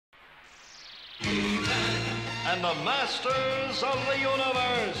And the Masters of the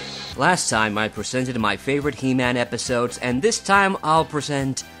Universe. Last time I presented my favorite He-Man episodes, and this time I'll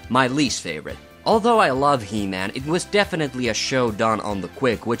present my least favorite. Although I love He-Man, it was definitely a show done on the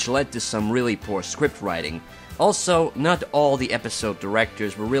quick, which led to some really poor script writing. Also, not all the episode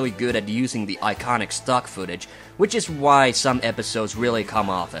directors were really good at using the iconic stock footage, which is why some episodes really come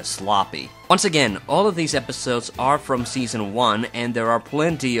off as sloppy. Once again, all of these episodes are from Season 1, and there are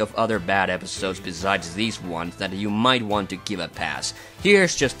plenty of other bad episodes besides these ones that you might want to give a pass.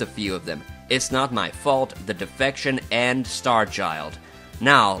 Here's just a few of them. It's Not My Fault, The Defection, and Star Child.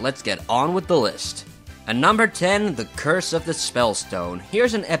 Now, let's get on with the list. At number 10, The Curse of the Spellstone.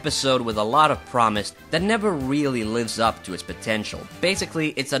 Here's an episode with a lot of promise that never really lives up to its potential.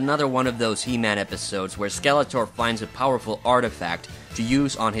 Basically, it's another one of those He-Man episodes where Skeletor finds a powerful artifact to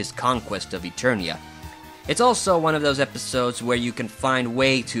use on his conquest of Eternia. It's also one of those episodes where you can find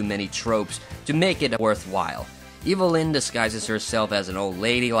way too many tropes to make it worthwhile. Evil-Lyn disguises herself as an old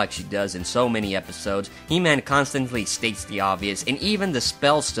lady like she does in so many episodes, He-Man constantly states the obvious, and even the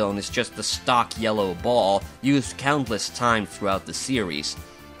Spellstone is just the stock yellow ball used countless times throughout the series.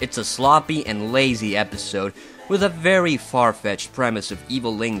 It's a sloppy and lazy episode with a very far-fetched premise of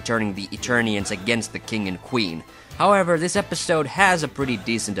Evil-Lyn turning the Eternians against the King and Queen. However, this episode has a pretty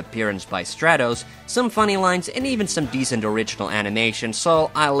decent appearance by Stratos, some funny lines, and even some decent original animation,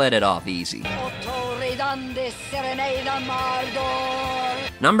 so I let it off easy.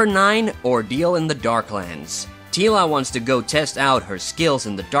 Number 9, Ordeal in the Darklands. Teela wants to go test out her skills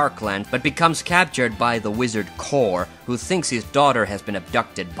in the Darklands, but becomes captured by the wizard Kor, who thinks his daughter has been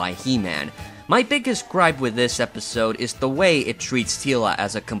abducted by He-Man. My biggest gripe with this episode is the way it treats Teela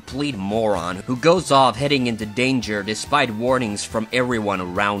as a complete moron who goes off heading into danger despite warnings from everyone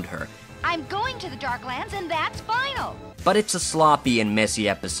around her. I'm going to the Darklands and that's final! But it's a sloppy and messy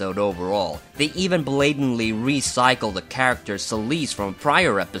episode overall. They even blatantly recycle the character Celise from a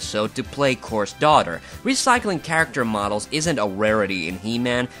prior episode to play Kor's daughter. Recycling character models isn't a rarity in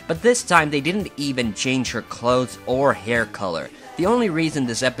He-Man, but this time they didn't even change her clothes or hair color. The only reason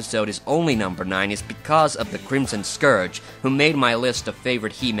this episode is only number 9 is because of the Crimson Scourge, who made my list of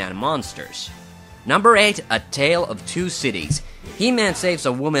favorite He-Man monsters. Number 8, A Tale of Two Cities. He-Man saves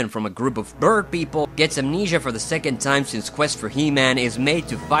a woman from a group of bird people, gets amnesia for the second time since Quest for He-Man is made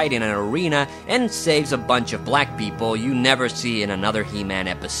to fight in an arena, and saves a bunch of black people you never see in another He-Man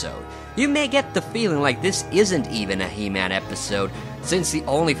episode. You may get the feeling like this isn't even a He-Man episode, since the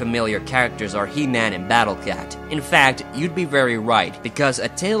only familiar characters are He-Man and Battle Cat. In fact, you'd be very right, because A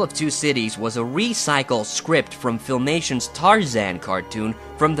Tale of Two Cities was a recycled script from Filmation's Tarzan cartoon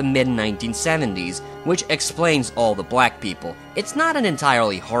from the mid-1970s, which explains all the black people. It's not an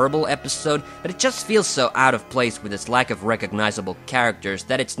entirely horrible episode, but it just feels so out of place with its lack of recognizable characters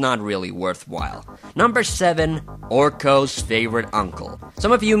that it's not really worthwhile. Number 7, Orko's Favorite Uncle.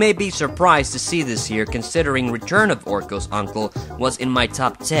 Some of you may be surprised to see this here, considering Return of Orko's Uncle was in my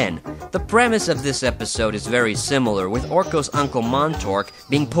top 10. The premise of this episode is very similar, with Orko's uncle Montork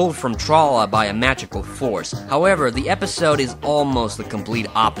being pulled from Tralla by a magical force. However, the episode is almost the complete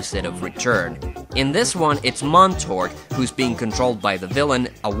opposite of Return. In this one, it's Montork who's being controlled by the villain,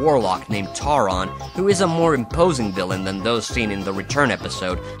 a warlock named Tauron, who is a more imposing villain than those seen in the Return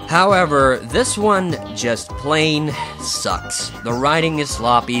episode. However, this one just plain sucks. The writing is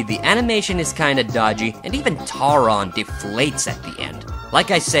sloppy, the animation is kinda dodgy, and even Tauron deflates at the end.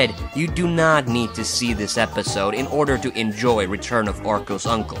 Like I said, you do not need to see this episode in order to enjoy Return of Orko's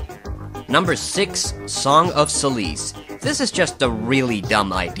Uncle. Number 6, Song of Celise. This is just a really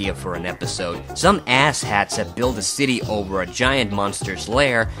dumb idea for an episode. Some asshats have built a city over a giant monster's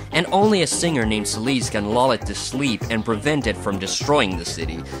lair, and only a singer named Celise can lull it to sleep and prevent it from destroying the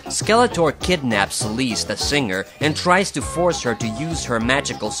city. Skeletor kidnaps Celise, the singer, and tries to force her to use her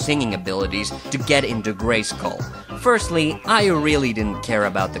magical singing abilities to get into Grayskull. Firstly, I really didn't care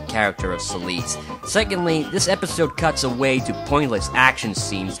about the character of Celise. Secondly, this episode cuts away to pointless action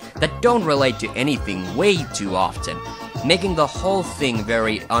scenes that don't relate to anything way too often, making the whole thing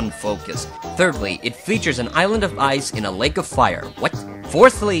very unfocused. Thirdly, it features an island of ice in a lake of fire. What?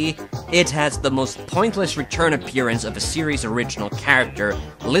 Fourthly, it has the most pointless return appearance of a series original character,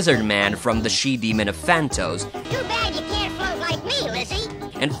 Lizard Man from the She-Demon of Phantos. Too bad you can't float like me, Lizzie.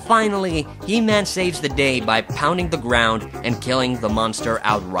 And finally, He-Man saves the day by pounding the ground and killing the monster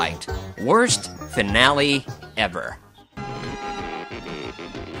outright. Worst finale ever.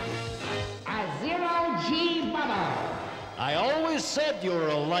 I always said you were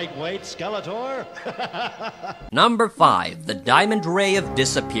a lightweight, Skeletor. Number 5, The Diamond Ray of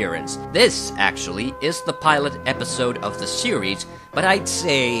Disappearance. This, actually, is the pilot episode of the series, but I'd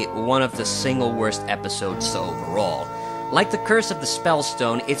say one of the single worst episodes overall. Like the Curse of the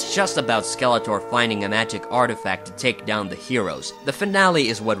Spellstone, it's just about Skeletor finding a magic artifact to take down the heroes. The finale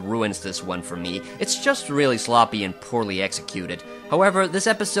is what ruins this one for me. It's just really sloppy and poorly executed. However, this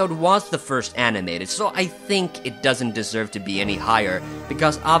episode was the first animated, so I think it doesn't deserve to be any higher,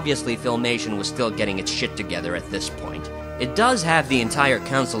 because obviously Filmation was still getting its shit together at this point. It does have the entire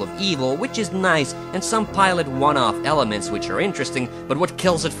Council of Evil, which is nice, and some pilot one-off elements which are interesting, but what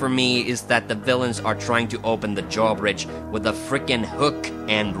kills it for me is that the villains are trying to open the drawbridge with a frickin' hook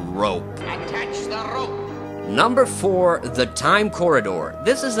and rope. Attach the rope. Number 4, The Time Corridor.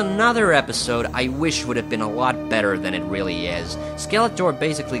 This is another episode I wish would have been a lot better than it really is. Skeletor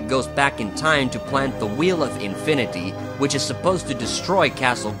basically goes back in time to plant the Wheel of Infinity, which is supposed to destroy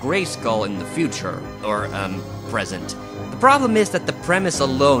Castle Grayskull in the future, or, present. The problem is that the premise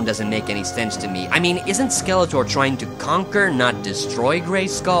alone doesn't make any sense to me. I mean, isn't Skeletor trying to conquer, not destroy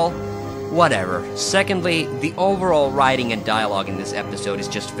Grayskull? Whatever. Secondly, the overall writing and dialogue in this episode is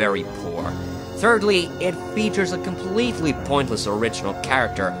just very poor. Thirdly, it features a completely pointless original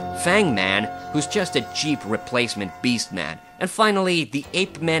character, Fangman, who's just a cheap replacement Beastman. And finally, the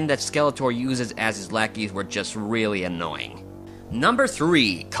ape men that Skeletor uses as his lackeys were just really annoying. Number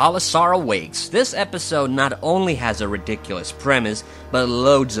 3, Khalasar Awakes. This episode not only has a ridiculous premise, but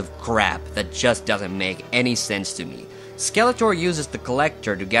loads of crap that just doesn't make any sense to me. Skeletor uses the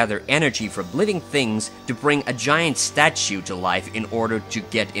Collector to gather energy from living things to bring a giant statue to life in order to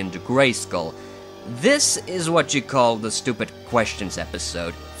get into Grayskull. This is what you call the stupid questions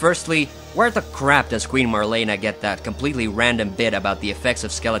episode. Firstly, where the crap does Queen Marlena get that completely random bit about the effects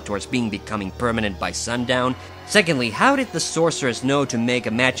of Skeletor's being becoming permanent by sundown? Secondly, how did the sorceress know to make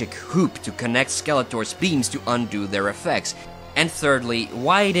a magic hoop to connect Skeletor's beams to undo their effects? And thirdly,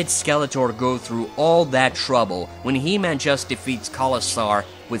 why did Skeletor go through all that trouble when He-Man just defeats Khalasar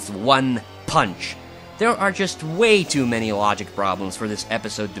with one punch? There are just way too many logic problems for this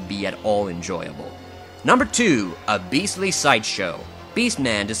episode to be at all enjoyable. Number 2, A Beastly Sideshow.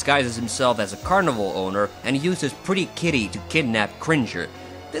 Beastman disguises himself as a carnival owner and uses Pretty Kitty to kidnap Cringer.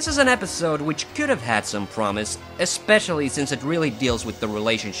 This is an episode which could have had some promise, especially since it really deals with the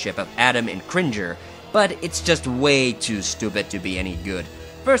relationship of Adam and Cringer, but it's just way too stupid to be any good.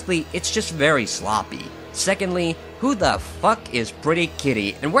 Firstly, it's just very sloppy. Secondly, who the fuck is Pretty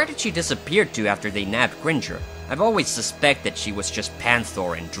Kitty, and where did she disappear to after they nabbed Cringer? I've always suspected she was just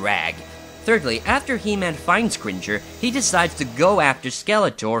Panther in drag. Thirdly, after He-Man finds Cringer, he decides to go after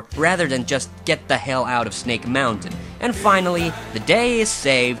Skeletor rather than just get the hell out of Snake Mountain. And finally, the day is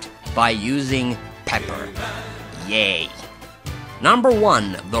saved by using Pepper. Yay. Number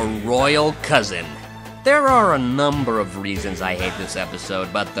 1, The Royal Cousin. There are a number of reasons I hate this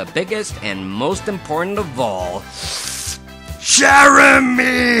episode, but the biggest and most important of all,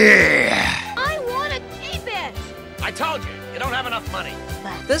 Jeremy! I want to keep it! I told you, you don't have enough money.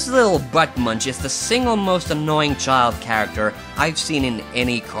 This little butt munch is the single most annoying child character I've seen in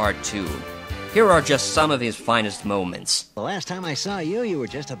any cartoon. Here are just some of his finest moments. The last time I saw you, you were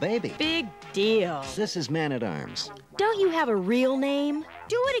just a baby. Big deal. This is Man-at-Arms. Don't you have a real name?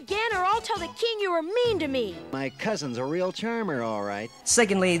 Do it again or I'll tell the king you were mean to me. My cousin's a real charmer, all right.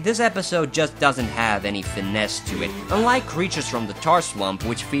 Secondly, this episode just doesn't have any finesse to it, unlike Creatures from the Tar Swamp,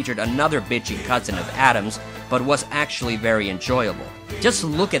 which featured another bitchy cousin of Adam's, but was actually very enjoyable. Just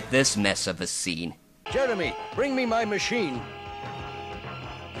look at this mess of a scene. Jeremy, bring me my machine.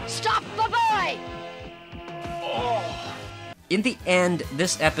 Stop the boy! In the end,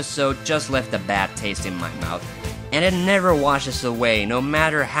 this episode just left a bad taste in my mouth, and it never washes away no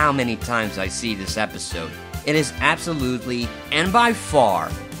matter how many times I see this episode. It is absolutely, and by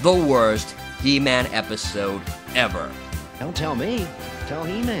far, the worst He-Man episode ever. Don't tell me. Tell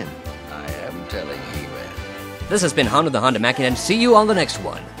He-Man. I am telling He-Man. This has been HANDE the HANDE Mackin, and see you on the next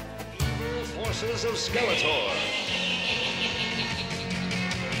one. Forces of Skeletor.